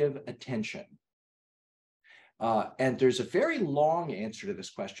executive attention? And there's a very long answer to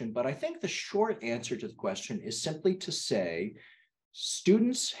this question, but I think the short answer to the question is simply to say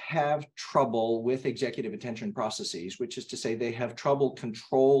students have trouble with executive attention processes, which is to say they have trouble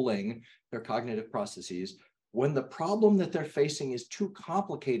controlling their cognitive processes when the problem that they're facing is too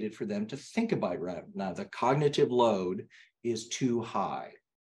complicated for them to think about right now. The cognitive load is too high.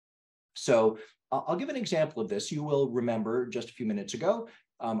 So I'll give an example of this. You will remember just a few minutes ago,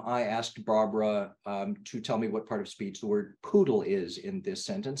 I asked Barbara to tell me what part of speech the word poodle is in this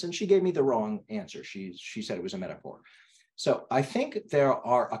sentence, and she gave me the wrong answer. She said it was a metaphor. So I think there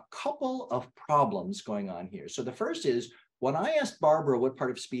are a couple of problems going on here. So the first is, when I asked Barbara what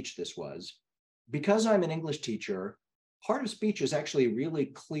part of speech this was, because I'm an English teacher, part of speech is actually a really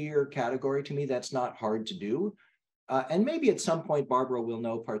clear category to me. That's not hard to do. And maybe at some point, Barbara will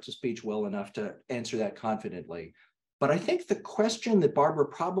know parts of speech well enough to answer that confidently. But I think the question that Barbara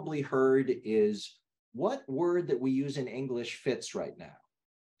probably heard is, what word that we use in English fits right now?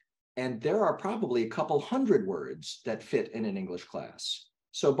 And there are probably a couple hundred words that fit in an English class.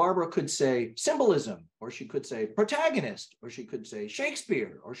 So Barbara could say symbolism, or she could say protagonist, or she could say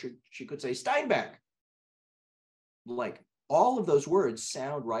Shakespeare, or she could say Steinbeck. Like, all of those words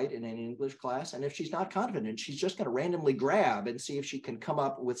sound right in an English class. And if she's not confident, she's just going to randomly grab and see if she can come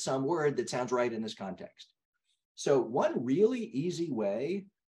up with some word that sounds right in this context. So one really easy way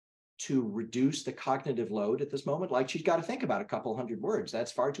to reduce the cognitive load at this moment, like, she's got to think about a couple hundred words.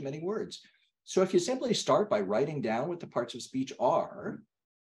 That's far too many words. So if you simply start by writing down what the parts of speech are,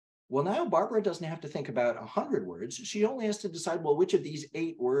 well, now Barbara doesn't have to think about 100 words. She only has to decide, well, which of these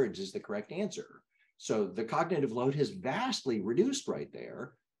 8 words is the correct answer? So the cognitive load has vastly reduced right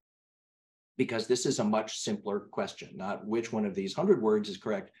there, because this is a much simpler question, not which one of these 100 words is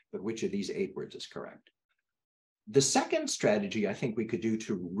correct, but which of these 8 words is correct. The second strategy I think we could do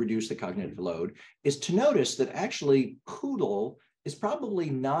to reduce the cognitive load is to notice that actually poodle is probably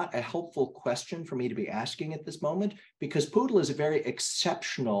not a helpful question for me to be asking at this moment, because poodle is a very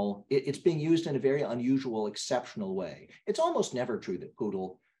exceptional, it's being used in a very unusual, exceptional way. It's almost never true that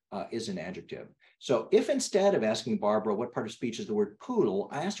poodle is an adjective. So if instead of asking Barbara what part of speech is the word poodle,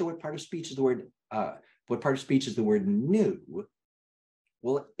 I asked her what part of speech is the word new,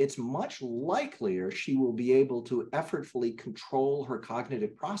 well, it's much likelier she will be able to effortfully control her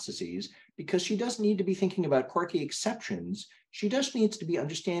cognitive processes, because she doesn't need to be thinking about quirky exceptions. She just needs to be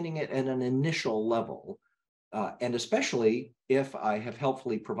understanding it at an initial level. And especially if I have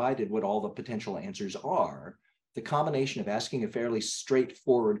helpfully provided what all the potential answers are, the combination of asking a fairly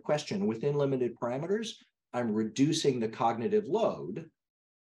straightforward question within limited parameters, I'm reducing the cognitive load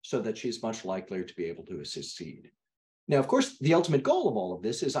so that she's much likelier to be able to succeed. Now, of course, the ultimate goal of all of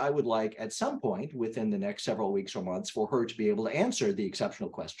this is I would like at some point within the next several weeks or months for her to be able to answer the exceptional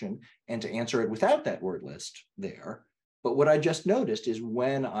question and to answer it without that word list there. But what I just noticed is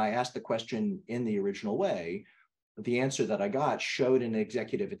when I asked the question in the original way, the answer that I got showed an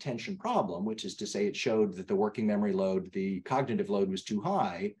executive attention problem, which is to say it showed that the working memory load, the cognitive load was too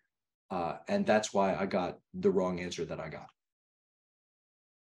high. And that's why I got the wrong answer that I got.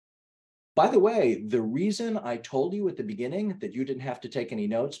 By the way, the reason I told you at the beginning that you didn't have to take any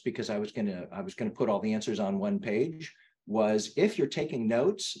notes because I was gonna put all the answers on one page was, if you're taking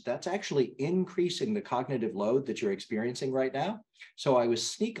notes, that's actually increasing the cognitive load that you're experiencing right now. So I was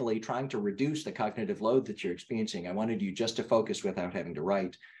sneakily trying to reduce the cognitive load that you're experiencing. I wanted you just to focus without having to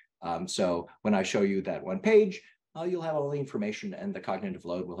write. So when I show you that one page, you'll have all the information and the cognitive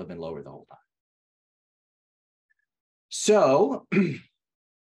load will have been lower the whole time. So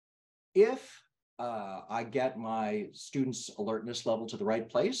if I get my students' alertness level to the right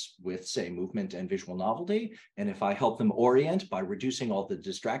place with, say, movement and visual novelty, and if I help them orient by reducing all the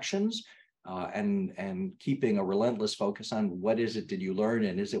distractions and keeping a relentless focus on what is it did you learn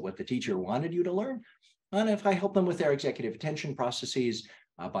and is it what the teacher wanted you to learn, and if I help them with their executive attention processes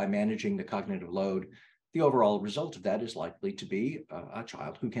by managing the cognitive load, the overall result of that is likely to be a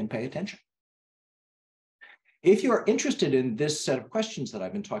child who can pay attention. If you're interested in this set of questions that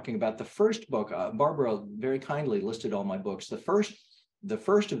I've been talking about, the first book, Barbara very kindly listed all my books. The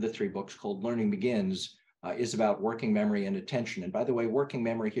first of the three books, called Learning Begins, is about working memory and attention. And by the way, working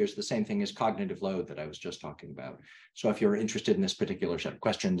memory here is the same thing as cognitive load that I was just talking about. So if you're interested in this particular set of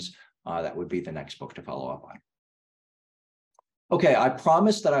questions, that would be the next book to follow up on. Okay, I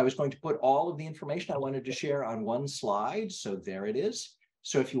promised that I was going to put all of the information I wanted to share on one slide. So there it is.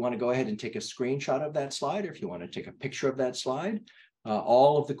 So if you want to go ahead and take a screenshot of that slide, or if you want to take a picture of that slide,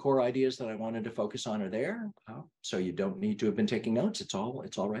 all of the core ideas that I wanted to focus on are there. So you don't need to have been taking notes. It's all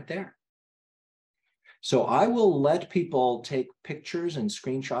right there. So I will let people take pictures and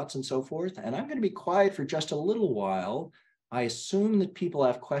screenshots and so forth, and I'm going to be quiet for just a little while. I assume that people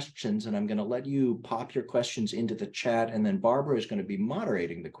have questions, and I'm going to let you pop your questions into the chat, and then Barbara is going to be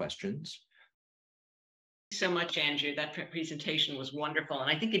moderating the questions. So much, Andrew. That presentation was wonderful. And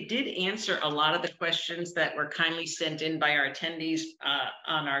I think it did answer a lot of the questions that were kindly sent in by our attendees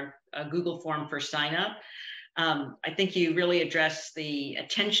on our Google form for sign up. I think you really addressed the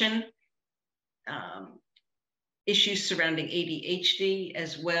attention issues surrounding ADHD,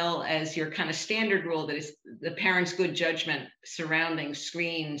 as well as your kind of standard rule that is the parent's good judgment surrounding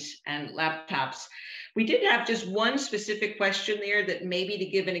screens and laptops. We did have just one specific question there that maybe to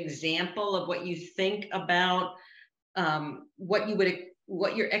give an example of what you think about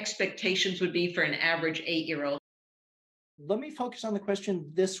what your expectations would be for an average 8-year-old. Let me focus on the question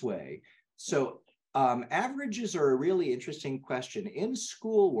this way. So averages are a really interesting question in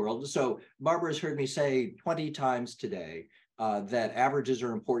school world. So Barbara has heard me say 20 times today that averages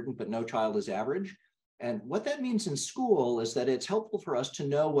are important, but no child is average. And what that means in school is that it's helpful for us to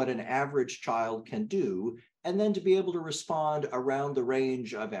know what an average child can do, and then to be able to respond around the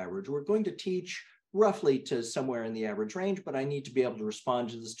range of average. We're going to teach roughly to somewhere in the average range, but I need to be able to respond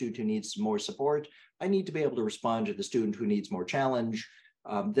to the student who needs more support. I need to be able to respond to the student who needs more challenge.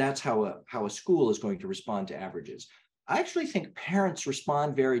 That's how a school is going to respond to averages. I actually think parents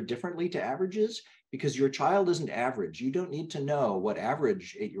respond very differently to averages, because your child isn't average. You don't need to know what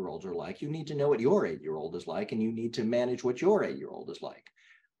average 8-year-olds are like. You need to know what your 8-year-old is like, and you need to manage what your 8-year-old is like.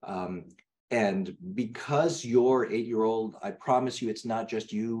 And because your 8-year-old, I promise you, it's not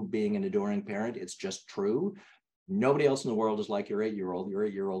just you being an adoring parent, it's just true. Nobody else in the world is like your 8-year-old. Your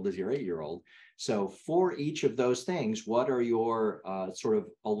 8-year-old is your 8-year-old. So for each of those things, what are your sort of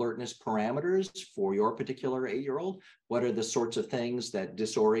alertness parameters for your particular 8-year-old? What are the sorts of things that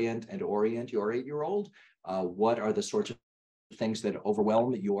disorient and orient your 8-year-old? What are the sorts of things that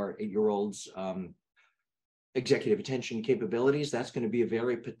overwhelm your 8-year-old's executive attention capabilities? That's going to be a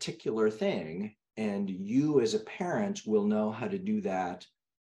very particular thing. And you as a parent will know how to do that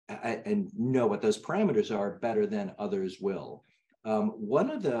and know what those parameters are better than others will. One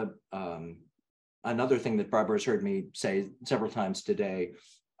of the another thing that Barbara has heard me say several times today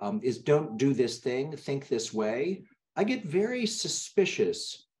is don't do this thing, think this way. I get very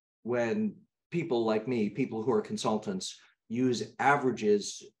suspicious when people like me, people who are consultants, use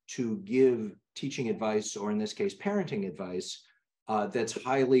averages to give teaching advice, or in this case, parenting advice, that's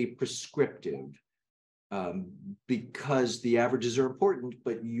highly prescriptive. Because the averages are important,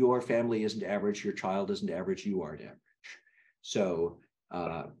 but your family isn't average, your child isn't average, you aren't average. So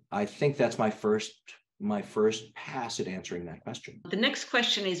I think that's my first pass at answering that question. The next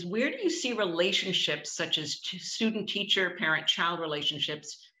question is, where do you see relationships such as student-teacher, parent-child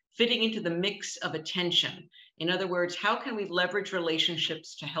relationships fitting into the mix of attention? In other words, how can we leverage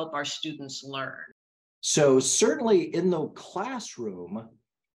relationships to help our students learn? So certainly in the classroom,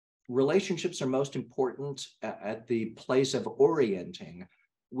 relationships are most important at the place of orienting,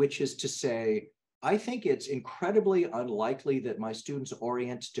 which is to say, I think it's incredibly unlikely that my students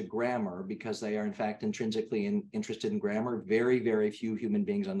orient to grammar because they are in fact intrinsically interested in grammar. Very, very few human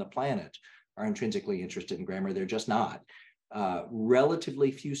beings on the planet are intrinsically interested in grammar. They're just not. Relatively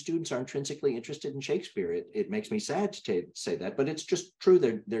few students are intrinsically interested in Shakespeare. It makes me sad to say that, but it's just true.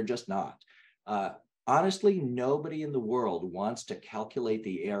 They're just not. Honestly, nobody in the world wants to calculate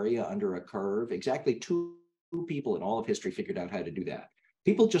the area under a curve. Exactly 2 people in all of history figured out how to do that.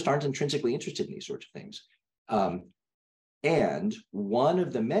 People just aren't intrinsically interested in these sorts of things. And one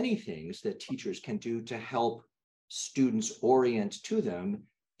of the many things that teachers can do to help students orient to them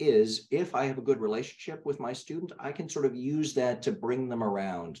is, if I have a good relationship with my student, I can sort of use that to bring them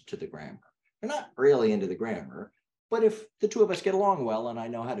around to the grammar. They're not really into the grammar, but if the 2 of us get along well and I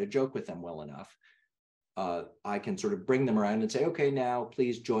know how to joke with them well enough, I can sort of bring them around and say, okay, now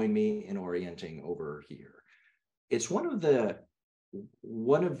please join me in orienting over here. It's one of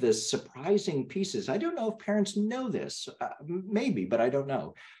the surprising pieces. I don't know if parents know this, maybe, but I don't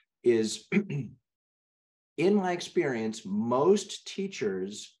know, is in my experience, most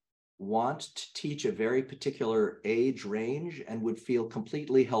teachers want to teach a very particular age range and would feel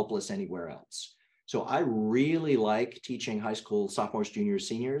completely helpless anywhere else. So I really like teaching high school sophomores, juniors,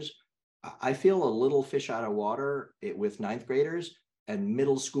 seniors. I feel a little fish out of water with ninth graders, and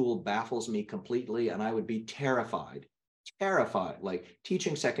middle school baffles me completely. And I would be terrified, like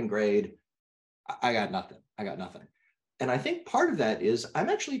teaching second grade. I got nothing. And I think part of that is I'm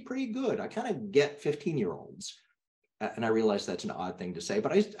actually pretty good. I kind of get 15-year-olds. And I realize that's an odd thing to say,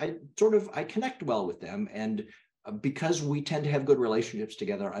 but I connect well with them. And because we tend to have good relationships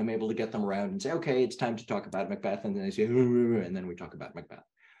together, I'm able to get them around and say, okay, it's time to talk about Macbeth. And then they say, and then we talk about Macbeth.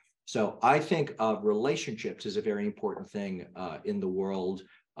 So I think relationships is a very important thing in the world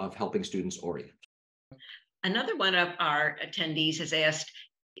of helping students orient. Another one of our attendees has asked,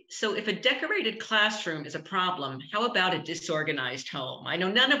 so if a decorated classroom is a problem, how about a disorganized home? I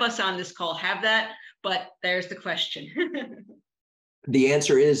know none of us on this call have that, but there's the question. The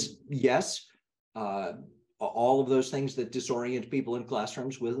answer is yes. All of those things that disorient people in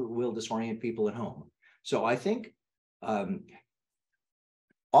classrooms will disorient people at home. So I think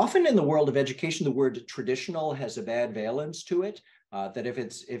often in the world of education, the word traditional has a bad valence to it, that if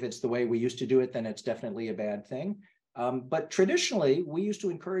it's the way we used to do it, then it's definitely a bad thing. But traditionally, we used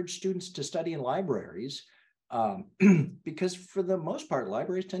to encourage students to study in libraries because for the most part,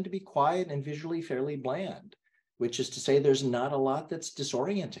 libraries tend to be quiet and visually fairly bland, which is to say there's not a lot that's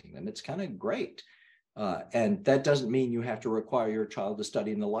disorienting them. It's kind of great. And that doesn't mean you have to require your child to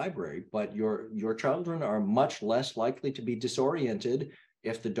study in the library, but your children are much less likely to be disoriented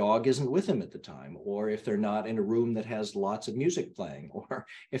if the dog isn't with them at the time, or if they're not in a room that has lots of music playing, or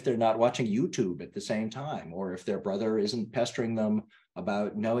if they're not watching YouTube at the same time, or if their brother isn't pestering them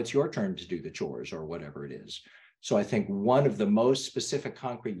about, no, it's your turn to do the chores or whatever it is. So I think one of the most specific,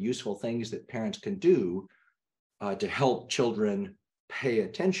 concrete, useful things that parents can do to help children pay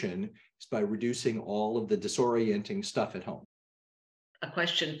attention is by reducing all of the disorienting stuff at home. A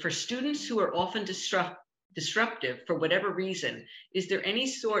question for students who are often disruptive for whatever reason, is there any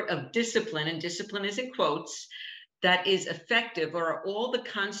sort of discipline, and discipline is in quotes, that is effective, or are all the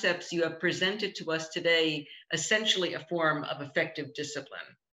concepts you have presented to us today essentially a form of effective discipline?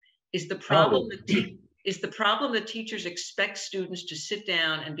 Is the problem that teachers expect students to sit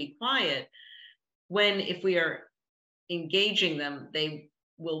down and be quiet when, if we are engaging them, they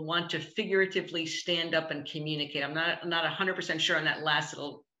will want to figuratively stand up and communicate? I'm not 100% sure on that last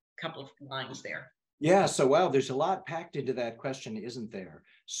little couple of lines there. Yeah, so wow, there's a lot packed into that question, isn't there?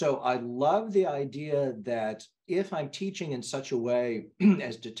 So I love the idea that if I'm teaching in such a way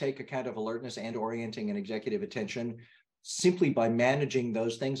as to take account of alertness and orienting and executive attention, simply by managing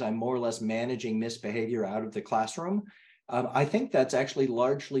those things, I'm more or less managing misbehavior out of the classroom. I think that's actually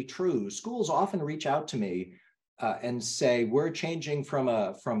largely true. Schools often reach out to me and say, we're changing from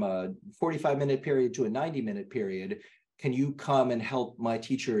a 45-minute period to a 90-minute period. Can you come and help my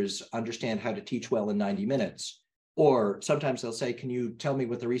teachers understand how to teach well in 90 minutes? Or sometimes they'll say, can you tell me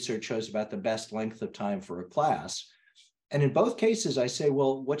what the research shows about the best length of time for a class? And in both cases, I say,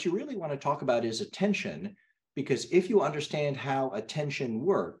 well, what you really want to talk about is attention, because if you understand how attention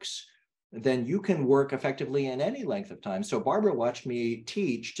works, then you can work effectively in any length of time. So Barbara watched me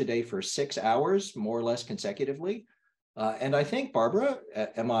teach today for 6 hours, more or less consecutively. And I think, Barbara,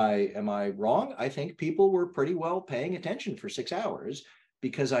 am I wrong? I think people were pretty well paying attention for 6 hours,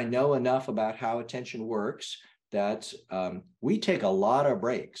 because I know enough about how attention works that we take a lot of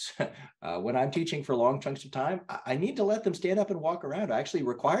breaks. When I'm teaching for long chunks of time, I need to let them stand up and walk around. I actually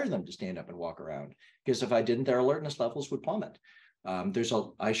require them to stand up and walk around, because if I didn't, their alertness levels would plummet.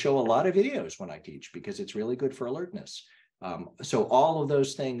 I show a lot of videos when I teach because it's really good for alertness. So all of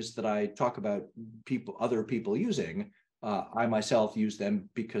those things that I talk about other people using, I myself use them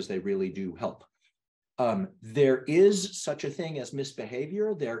because they really do help. There is such a thing as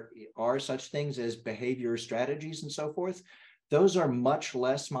misbehavior. There are such things as behavior strategies and so forth. Those are much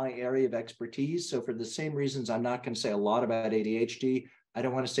less my area of expertise. So for the same reasons, I'm not going to say a lot about ADHD. I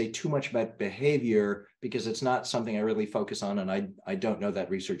don't want to say too much about behavior because it's not something I really focus on, and I don't know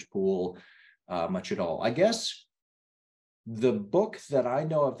that research pool much at all. I guess the book that I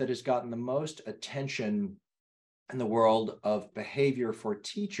know of that has gotten the most attention in the world of behavior for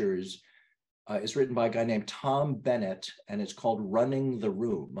teachers is written by a guy named Tom Bennett, and it's called Running the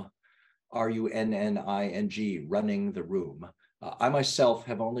Room, RUNNING, Running the Room. I myself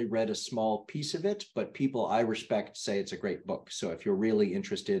have only read a small piece of it, but people I respect say it's a great book. So if you're really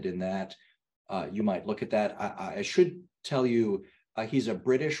interested in that, you might look at that. I should tell you, he's a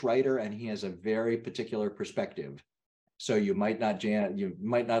British writer, and he has a very particular perspective. So you might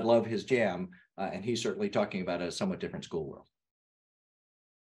not love his jam, and he's certainly talking about a somewhat different school world.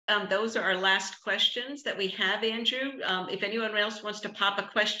 Those are our last questions that we have, Andrew. If anyone else wants to pop a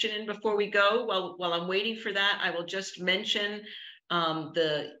question in before we go, while I'm waiting for that, I will just mention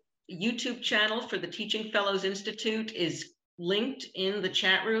the YouTube channel for the Teaching Fellows Institute is linked in the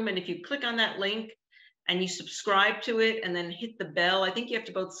chat room. And if you click on that link and you subscribe to it and then hit the bell, I think you have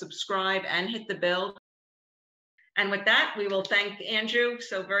to both subscribe and hit the bell. And with that, we will thank Andrew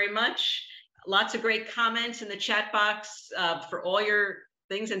so very much. Lots of great comments in the chat box for all your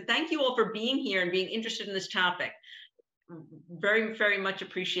things. And thank you all for being here and being interested in this topic. Very, very much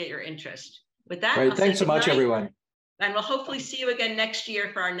appreciate your interest. With that, Great. Thanks so much, everyone. And we'll hopefully see you again next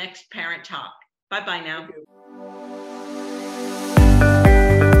year for our next parent talk. Bye-bye now.